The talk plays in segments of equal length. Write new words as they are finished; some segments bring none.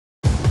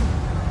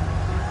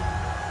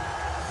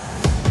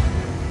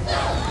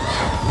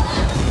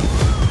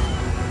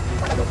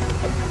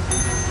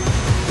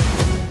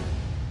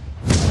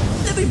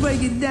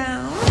get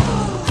down.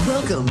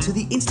 Welcome to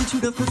the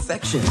Institute of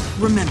Perfection.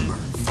 Remember,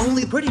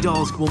 only pretty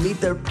dolls will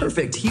meet their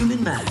perfect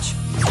human match.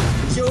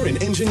 You're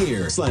an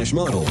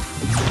engineer/model.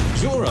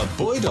 You're a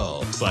boy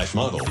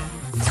doll/model.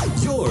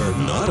 You're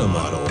not a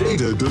model.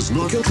 Data does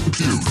not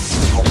compute.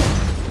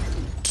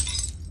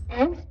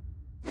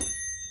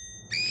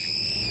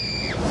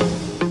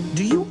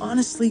 Do you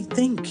honestly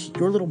think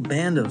your little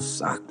band of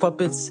sock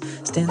puppets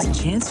stands a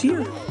chance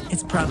here?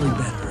 It's probably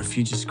better if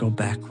you just go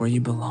back where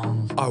you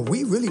belong. Are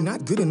we really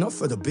not good enough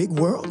for the big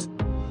world?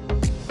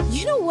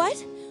 You know what?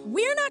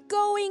 We're not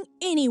going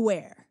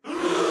anywhere.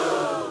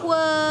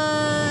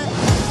 What?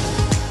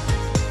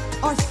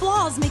 Our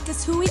flaws make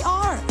us who we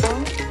are.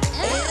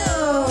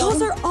 Ew.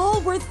 Those are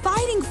all worth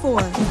fighting for.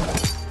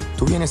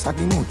 Tú vienes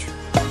aquí mucho.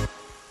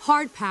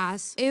 Hard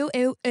pass. Ew,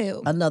 ew,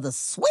 ew. Another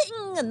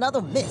swing,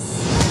 another miss.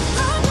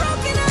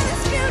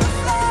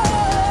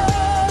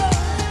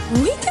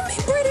 We can be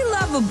pretty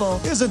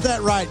lovable. Isn't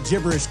that right,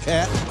 gibberish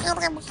cat?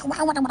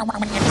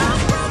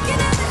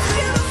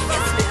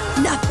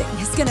 Nothing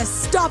is gonna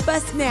stop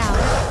us now.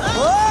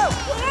 Whoa!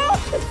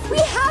 We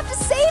have to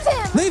save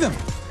him! Leave him!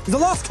 He's a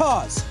lost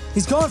cause.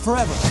 He's gone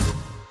forever.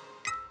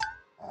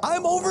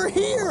 I'm over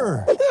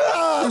here!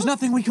 There's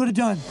nothing we could have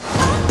done.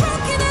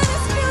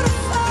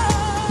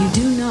 You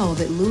do know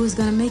that Lou is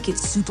gonna make it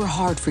super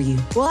hard for you.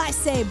 Well, I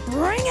say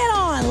bring it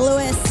on,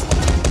 Louis.